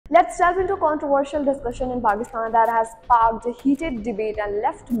Let's delve into a controversial discussion in Pakistan that has sparked a heated debate and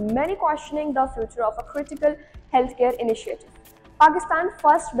left many questioning the future of a critical healthcare initiative. Pakistan's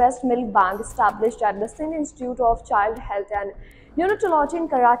first breast milk bank, established at the Sindh Institute of Child Health and Neonatology in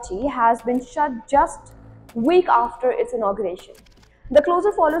Karachi, has been shut just a week after its inauguration. The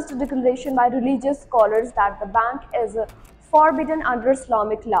closure follows the declaration by religious scholars that the bank is forbidden under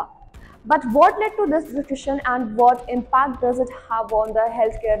Islamic law. But what led to this decision and what impact does it have on the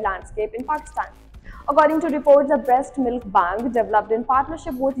healthcare landscape in Pakistan? According to reports, the breast milk bank, developed in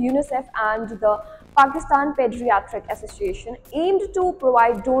partnership with UNICEF and the Pakistan Pediatric Association, aimed to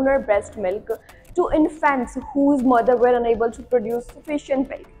provide donor breast milk to infants whose mothers were unable to produce sufficient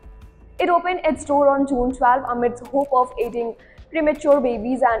milk. It opened its door on June 12 amidst hope of aiding premature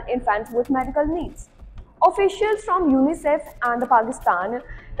babies and infants with medical needs. Officials from UNICEF and the Pakistan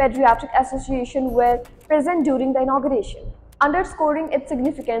Pediatric Association were present during the inauguration, underscoring its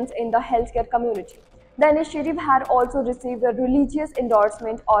significance in the healthcare community. The initiative had also received a religious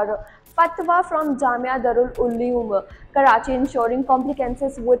endorsement or fatwa from Jamia Darul Uloom, Karachi, ensuring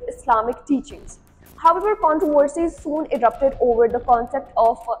compliance with Islamic teachings. However, controversies soon erupted over the concept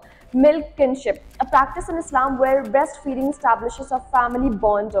of milk kinship, a practice in Islam where breastfeeding establishes a family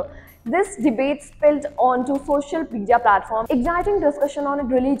bond. This debate spilled onto social media platforms, igniting discussion on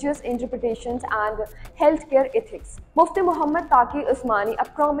religious interpretations and healthcare ethics. Mufti Muhammad Taqi Usmani, a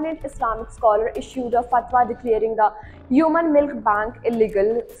prominent Islamic scholar, issued a fatwa declaring the human milk bank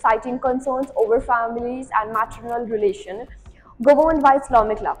illegal, citing concerns over families and maternal relation governed by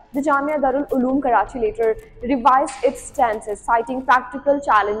Islamic law. The Jamia Darul Uloom Karachi later revised its stances, citing practical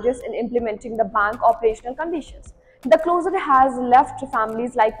challenges in implementing the bank operational conditions. The closure has left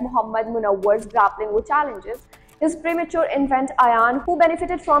families like Muhammad Munawwar's grappling with challenges. His premature infant Ayan, who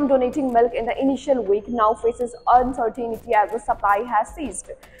benefited from donating milk in the initial week, now faces uncertainty as the supply has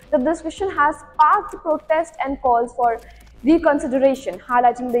ceased. The discussion has sparked protest and calls for reconsideration,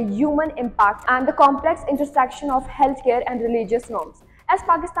 highlighting the human impact and the complex intersection of healthcare and religious norms. As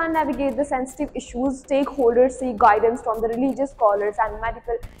Pakistan navigates the sensitive issues, stakeholders seek guidance from the religious scholars and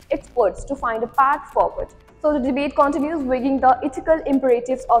medical experts to find a path forward. So the debate continues, weighing the ethical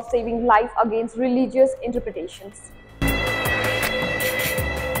imperatives of saving life against religious interpretations.